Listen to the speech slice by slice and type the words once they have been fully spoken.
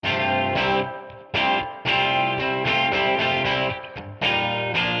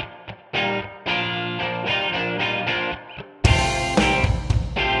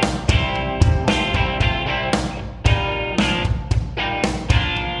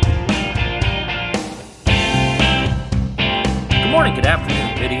morning, good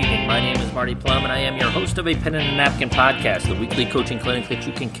afternoon, good evening. My name is Marty Plum, and I am your host of a Pen and a Napkin podcast, the weekly coaching clinic that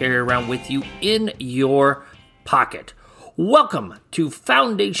you can carry around with you in your pocket. Welcome to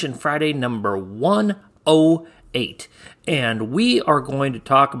Foundation Friday number 108, and we are going to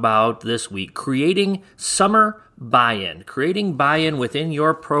talk about this week creating summer buy-in, creating buy-in within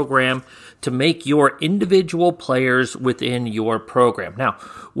your program to make your individual players within your program. Now,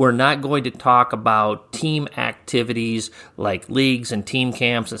 we're not going to talk about team activities like leagues and team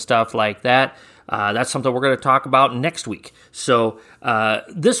camps and stuff like that. That's something we're going to talk about next week. So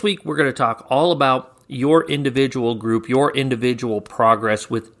this week, we're going to talk all about your individual group, your individual progress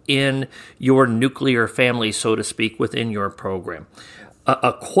within your nuclear family, so to speak, within your program.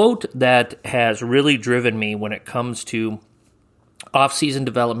 A quote that has really driven me when it comes to off-season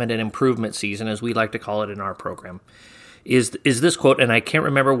development and improvement season, as we like to call it in our program, is this quote, and I can't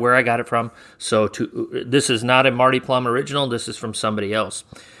remember where I got it from, so this is not a Marty Plum original, this is from somebody else.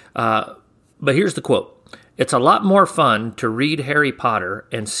 But here's the quote. It's a lot more fun to read Harry Potter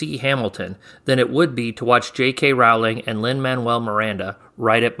and see Hamilton than it would be to watch J.K. Rowling and Lin-Manuel Miranda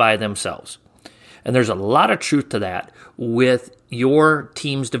write it by themselves. And there's a lot of truth to that with your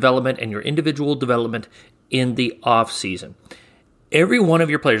team's development and your individual development in the off season. Every one of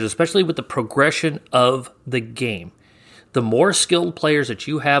your players, especially with the progression of the game, the more skilled players that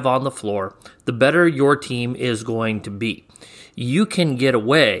you have on the floor, the better your team is going to be. You can get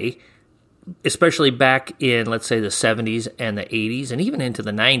away, especially back in, let's say, the 70s and the 80s and even into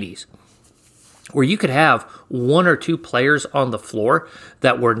the 90s, where you could have one or two players on the floor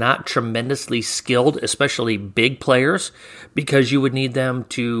that were not tremendously skilled, especially big players, because you would need them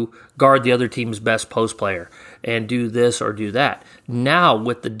to guard the other team's best post player and do this or do that. Now,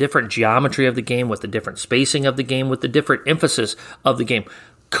 with the different geometry of the game, with the different spacing of the game, with the different emphasis of the game,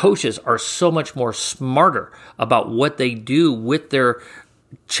 coaches are so much more smarter about what they do with their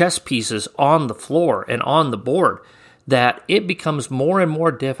chess pieces on the floor and on the board, that it becomes more and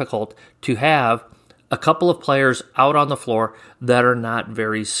more difficult to have a couple of players out on the floor that are not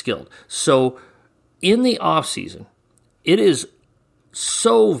very skilled. So in the offseason, it is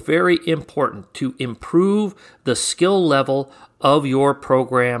so very important to improve the skill level of your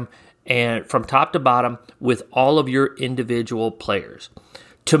program and from top to bottom with all of your individual players.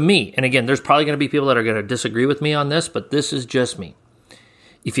 To me, and again, there's probably going to be people that are going to disagree with me on this, but this is just me.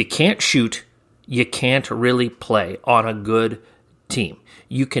 If you can't shoot, you can't really play on a good team.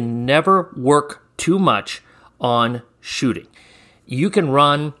 You can never work too much on shooting. You can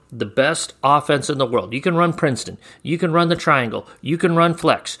run the best offense in the world. You can run Princeton. You can run the triangle. You can run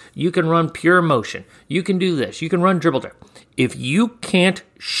flex. You can run pure motion. You can do this. You can run dribble drive. If you can't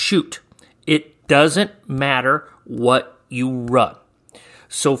shoot, it doesn't matter what you run.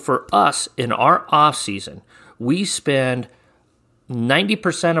 So for us in our off season, we spend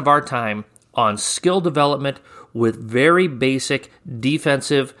 90% of our time on skill development with very basic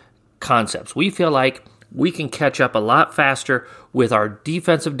defensive concepts. We feel like we can catch up a lot faster with our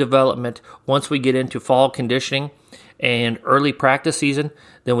defensive development once we get into fall conditioning and early practice season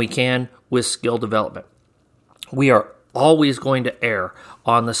than we can with skill development. We are always going to err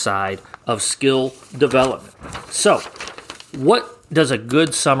on the side of skill development. So, what does a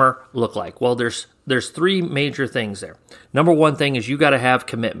good summer look like? Well, there's three major things there. Number one thing is you got to have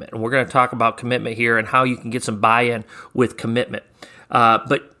commitment. And we're going to talk about commitment here and how you can get some buy-in with commitment.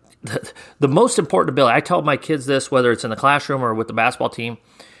 But the most important ability, I tell my kids this, whether it's in the classroom or with the basketball team,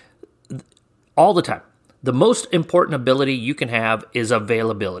 all the time. The most important ability you can have is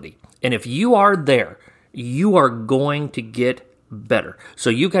availability. And if you are there, you are going to get better. So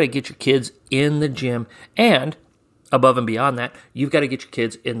you've got to get your kids in the gym, and above and beyond that, you've got to get your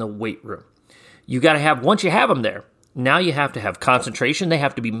kids in the weight room. You got to have, once you have them there, now you have to have concentration. They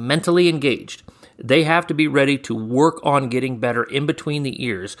have to be mentally engaged. They have to be ready to work on getting better in between the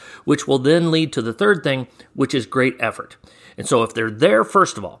ears, which will then lead to the third thing, which is great effort. And so if they're there,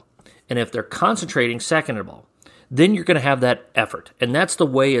 first of all, and if they're concentrating, second of all, then you're going to have that effort. And that's the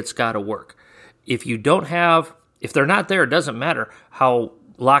way it's got to work. If they're not there, it doesn't matter how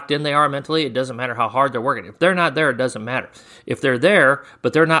locked in they are mentally. It doesn't matter how hard they're working. If they're not there, it doesn't matter. If they're there,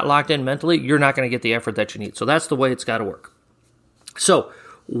 but they're not locked in mentally, you're not going to get the effort that you need. So that's the way it's got to work. So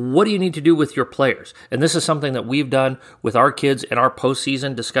what do you need to do with your players? And this is something that we've done with our kids in our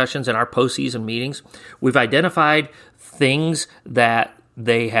postseason discussions and our postseason meetings. We've identified things that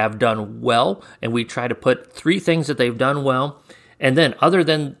they have done well, and we try to put 3 things that they've done well. And then other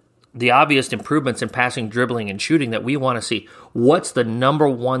than the obvious improvements in passing, dribbling, and shooting that we want to see. What's the number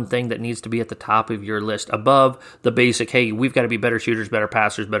one thing that needs to be at the top of your list above the basic, hey, we've got to be better shooters, better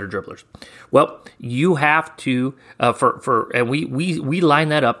passers, better dribblers? Well, you have to, and we line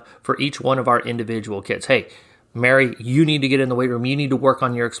that up for each one of our individual kids. Hey, Mary, you need to get in the weight room. You need to work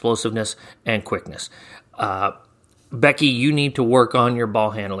on your explosiveness and quickness. Becky, you need to work on your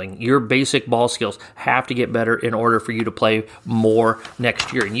ball handling. Your basic ball skills have to get better in order for you to play more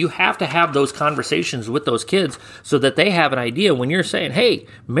next year. And you have to have those conversations with those kids so that they have an idea when you're saying, hey,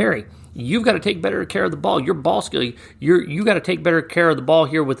 Mary, you've got to take better care of the ball. Your ball skill, you got to take better care of the ball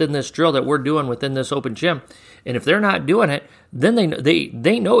here within this drill that we're doing within this open gym. And if they're not doing it, then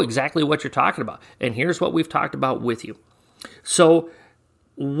they know exactly what you're talking about. And here's what we've talked about with you. So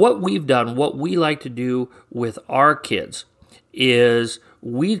what we've done, what we like to do with our kids is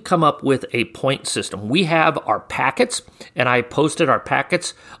we come up with a point system. We have our packets, and I posted our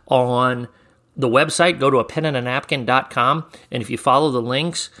packets on the website. Go to apenandanapkin.com, and if you follow the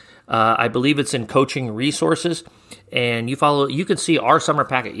links, I believe it's in coaching resources, and you can see our summer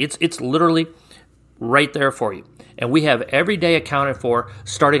packet. It's literally right there for you. And we have every day accounted for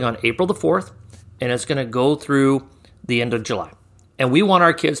starting on April the 4th, and it's going to go through the end of July. And we want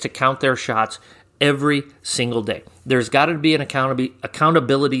our kids to count their shots every single day. There's got to be an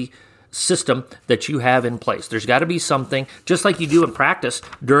accountability system that you have in place. There's got to be something, just like you do in practice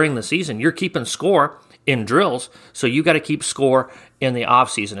during the season. You're keeping score in drills, so you got to keep score in the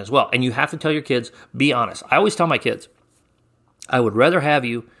off season as well. And you have to tell your kids, be honest. I always tell my kids, I would rather have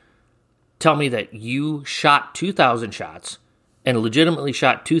you tell me that you shot 2,000 shots and legitimately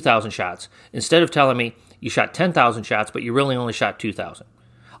shot 2,000 shots instead of telling me you shot 10,000 shots, but you really only shot 2,000.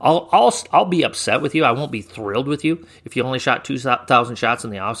 I'll be upset with you. I won't be thrilled with you if you only shot 2,000 shots in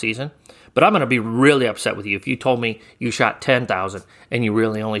the off season. But I'm going to be really upset with you if you told me you shot 10,000 and you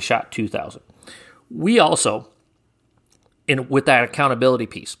really only shot 2,000. We also, with that accountability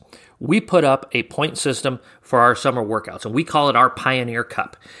piece, we put up a point system for our summer workouts, and we call it our Pioneer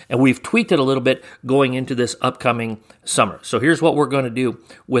Cup. And we've tweaked it a little bit going into this upcoming summer. So here's what we're going to do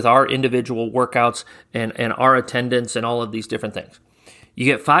with our individual workouts and our attendance and all of these different things. You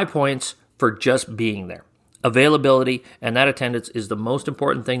get 5 points for just being there. Availability and that attendance is the most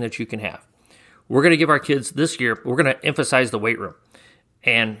important thing that you can have. We're going to give our kids this year, we're going to emphasize the weight room.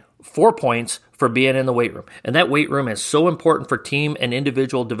 And 4 points for being in the weight room. And that weight room is so important for team and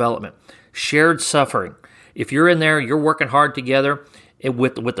individual development. Shared suffering. If you're in there, you're working hard together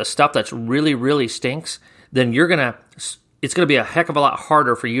with the stuff that's really, really stinks, then it's going to be a heck of a lot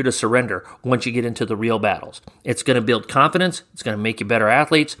harder for you to surrender once you get into the real battles. It's going to build confidence. It's going to make you better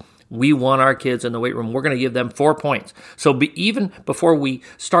athletes. We want our kids in the weight room. We're going to give them 4 points. So even before we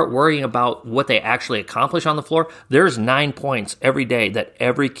start worrying about what they actually accomplish on the floor, there's 9 points every day that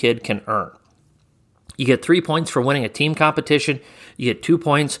every kid can earn. You get 3 points for winning a team competition. You get 2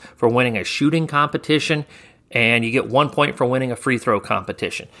 points for winning a shooting competition. And you get 1 point for winning a free throw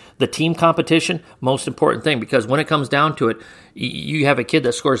competition. The team competition, most important thing, because when it comes down to it, you have a kid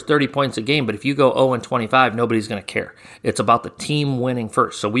that scores 30 points a game, but if you go 0-25, nobody's going to care. It's about the team winning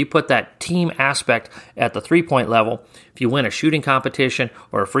first. So we put that team aspect at the 3-point level. If you win a shooting competition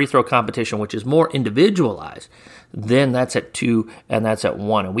or a free throw competition, which is more individualized, then that's at 2 and that's at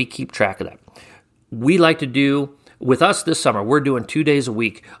 1, and we keep track of that. We like to do... With us this summer, we're doing 2 days a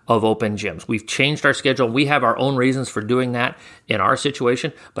week of open gyms. We've changed our schedule. We have our own reasons for doing that in our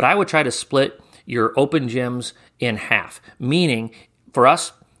situation, but I would try to split your open gyms in half. Meaning, for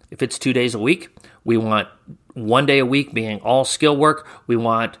us, if it's 2 days a week, we want 1 day a week being all skill work. We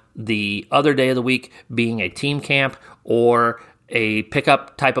want the other day of the week being a team camp or a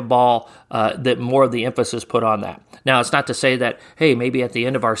pickup type of ball, that more of the emphasis put on that. Now, it's not to say that, hey, maybe at the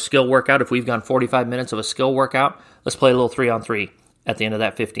end of our skill workout, if we've gone 45 minutes of a skill workout, let's play a little 3-on-3 at the end of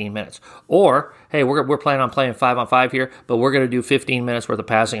that 15 minutes. Or, hey, we're planning on playing 5-on-5 here, but we're going to do 15 minutes worth of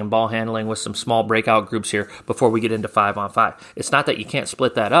passing and ball handling with some small breakout groups here before we get into 5-on-5. It's not that you can't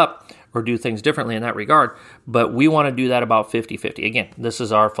split that up or do things differently in that regard, but we want to do that about 50-50. Again, this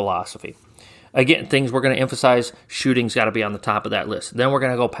is our philosophy. Again, things we're going to emphasize, shooting's got to be on the top of that list. Then we're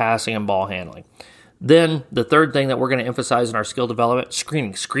going to go passing and ball handling. Then the third thing that we're going to emphasize in our skill development,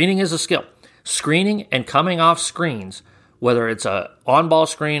 screening. Screening is a skill. Screening and coming off screens, whether it's a on-ball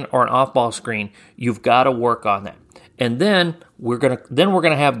screen or an off-ball screen, you've got to work on that. And then we're going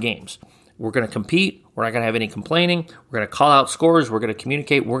to have games. We're going to compete. We're not going to have any complaining. We're going to call out scores. We're going to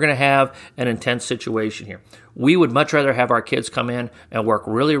communicate. We're going to have an intense situation here. We would much rather have our kids come in and work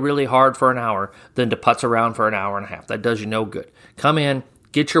really, really hard for an hour than to putz around for an hour and a half. That does you no good. Come in,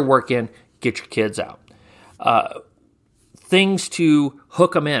 get your work in, get your kids out. Things to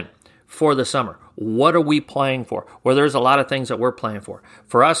hook them in. for the summer. What are we playing for? Well, there's a lot of things that we're playing for.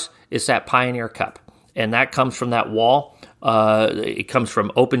 For us, it's that Pioneer Cup, and that comes from that wall. It comes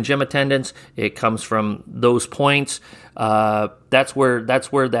from open gym attendance. It comes from those points. That's where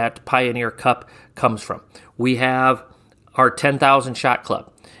that Pioneer Cup comes from. We have our 10,000 shot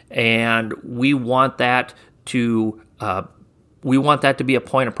club, and we want that to be a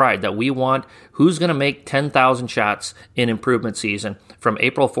point of pride. That we want who's going to make 10,000 shots in improvement season from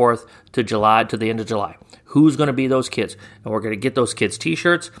April 4th to the end of July. Who's going to be those kids? And we're going to get those kids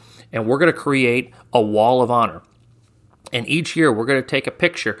T-shirts, and we're going to create a wall of honor. And each year, we're going to take a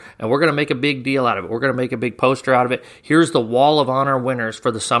picture, and we're going to make a big deal out of it. We're going to make a big poster out of it. Here's the Wall of Honor winners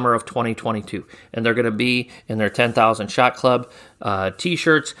for the summer of 2022. And they're going to be in their 10,000 Shot Club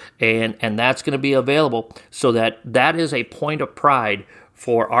T-shirts, and that's going to be available so that is a point of pride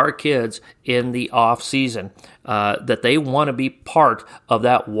for our kids in the off season, that they want to be part of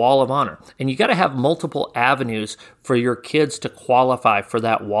that wall of honor. And you got to have multiple avenues for your kids to qualify for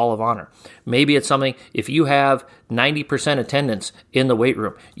that wall of honor. Maybe it's something, if you have 90% attendance in the weight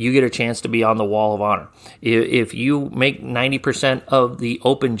room, you get a chance to be on the wall of honor. If you make 90% of the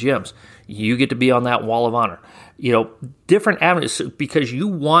open gyms, you get to be on that wall of honor. Different avenues, because you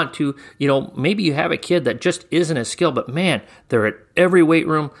want to, maybe you have a kid that just isn't as skilled, but man, they're at every weight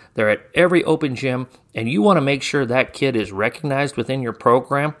room, they're at every open gym, and you want to make sure that kid is recognized within your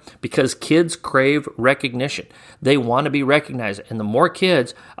program, because kids crave recognition. They want to be recognized. And the more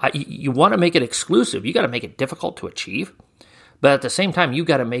kids, you want to make it exclusive. You got to make it difficult to achieve. But at the same time, you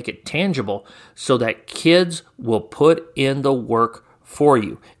got to make it tangible so that kids will put in the work for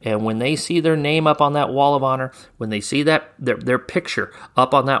you. And when they see their name up on that wall of honor, when they see that their picture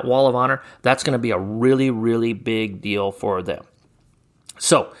up on that wall of honor, that's going to be a really, really big deal for them.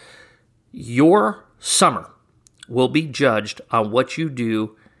 So your summer will be judged on what you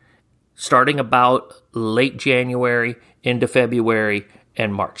do starting about late January into February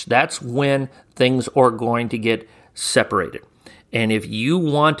and March. That's when things are going to get separated. And if you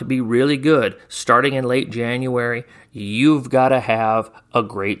want to be really good starting in late January, you've got to have a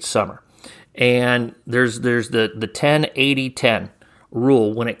great summer. And there's the 10-80-10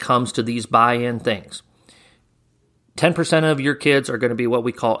 rule when it comes to these buy-in things. 10% of your kids are going to be what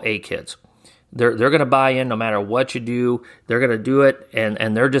we call A kids. They're going to buy in no matter what you do. They're going to do it,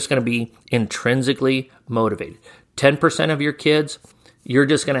 and they're just going to be intrinsically motivated. 10% of your kids, you're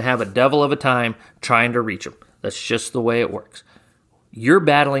just going to have a devil of a time trying to reach them. That's just the way it works. You're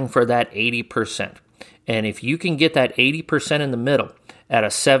battling for that 80%. And if you can get that 80% in the middle at a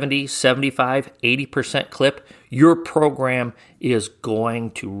 70, 75, 80% clip, your program is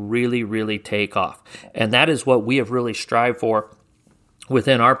going to really, really take off. And that is what we have really strived for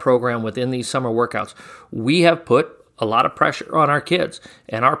within our program, within these summer workouts. We have put a lot of pressure on our kids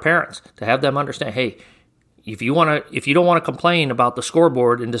and our parents to have them understand, hey, if you don't want to complain about the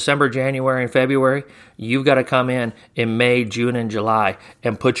scoreboard in December, January, and February, you've got to come in May, June, and July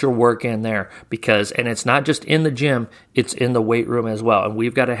and put your work in there, and it's not just in the gym, it's in the weight room as well. And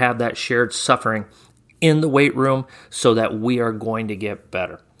we've got to have that shared suffering in the weight room so that we are going to get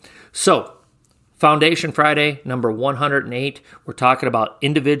better. So, Foundation Friday, number 108, we're talking about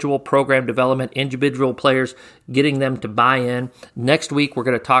individual program development, individual players, getting them to buy in. Next week, we're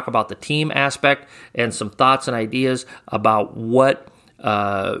going to talk about the team aspect and some thoughts and ideas about what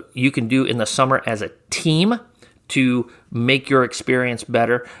you can do in the summer as a team to make your experience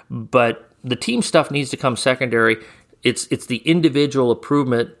better. But the team stuff needs to come secondary. It's the individual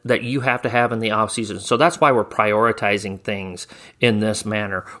improvement that you have to have in the off season. So that's why we're prioritizing things in this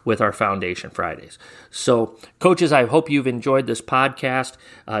manner with our Foundation Fridays. So coaches, I hope you've enjoyed this podcast.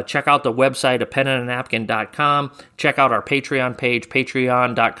 Check out the website, apenandnapkin.com. Check out our Patreon page,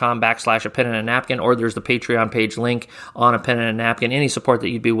 patreon.com/apenandnapkin, or there's the Patreon page link on A Pen and a Napkin. Any support that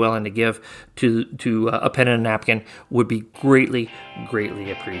you'd be willing to give to A Pen and a Napkin would be greatly,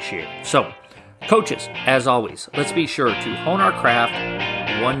 greatly appreciated. So, coaches, as always, let's be sure to hone our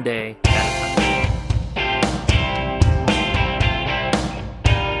craft one day at a time.